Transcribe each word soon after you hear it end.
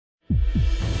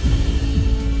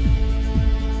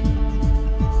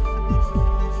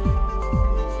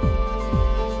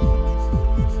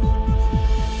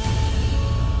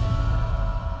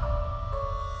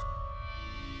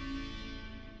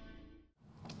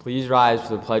Please rise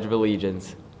for the Pledge of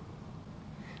Allegiance.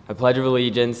 I pledge of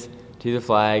allegiance to the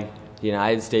flag of the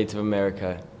United States of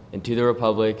America and to the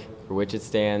republic for which it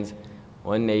stands,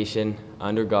 one nation,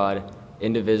 under God,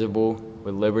 indivisible,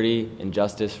 with liberty and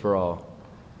justice for all.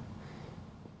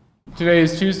 Today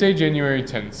is Tuesday, January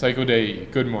 10th, Cycle Day E.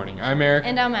 Good morning. I'm Eric.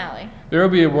 And I'm Allie. There will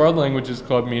be a World Languages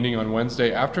Club meeting on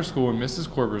Wednesday after school in Mrs.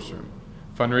 Korber's room.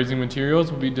 Fundraising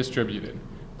materials will be distributed.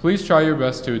 Please try your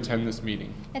best to attend this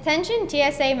meeting. Attention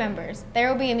TSA members.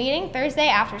 There will be a meeting Thursday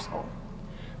after school.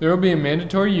 There will be a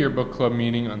mandatory yearbook club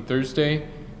meeting on Thursday,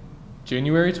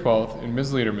 January 12th in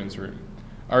Ms. Lederman's room.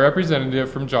 Our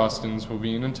representative from Jostens will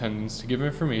be in attendance to give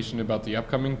information about the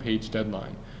upcoming page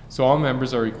deadline, so all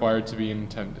members are required to be in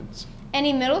attendance.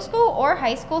 Any middle school or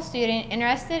high school student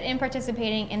interested in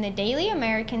participating in the Daily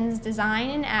American's Design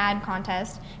and Ad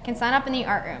Contest can sign up in the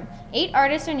art room. 8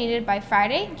 artists are needed by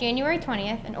Friday, January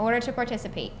 20th in order to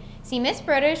participate. See Miss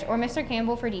British or Mr.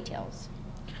 Campbell for details.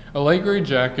 A light gray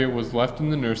jacket was left in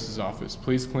the nurse's office.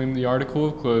 Please claim the article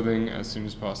of clothing as soon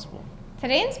as possible.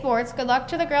 Today in sports, good luck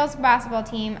to the girls' basketball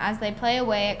team as they play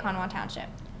away at Conway Township.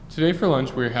 Today for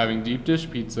lunch we are having deep dish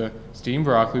pizza, steamed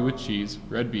broccoli with cheese,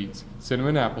 red beets,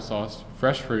 cinnamon applesauce,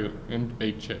 fresh fruit, and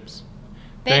baked chips.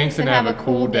 Thanks and have a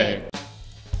cool day.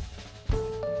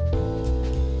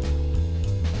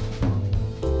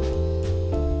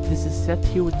 This is Seth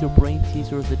here with your brain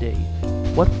teaser of the day.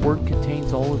 What word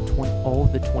contains all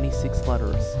of the 26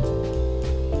 letters?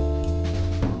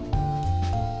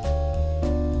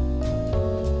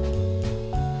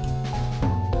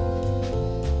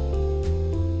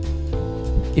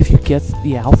 If you guessed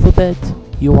the alphabet,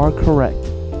 you are correct.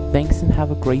 Thanks and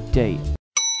have a great day.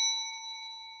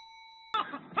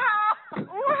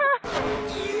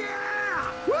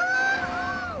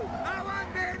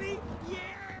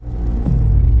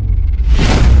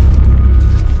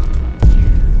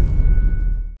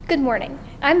 Good morning.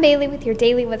 I'm Bailey with your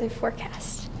daily weather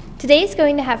forecast. Today is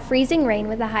going to have freezing rain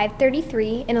with a high of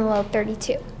 33 and a low of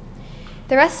 32.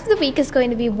 The rest of the week is going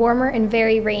to be warmer and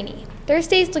very rainy.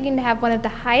 Thursday is looking to have one of the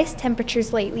highest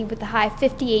temperatures lately with a high of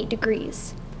 58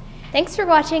 degrees. Thanks for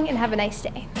watching and have a nice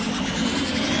day.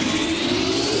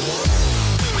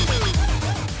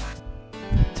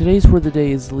 Today's word of the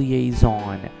day is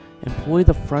liaison. Employ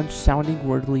the French-sounding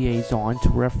word liaison to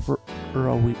refer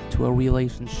to a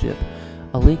relationship,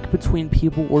 a link between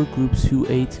people or groups who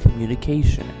aids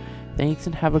communication. Thanks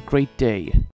and have a great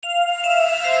day.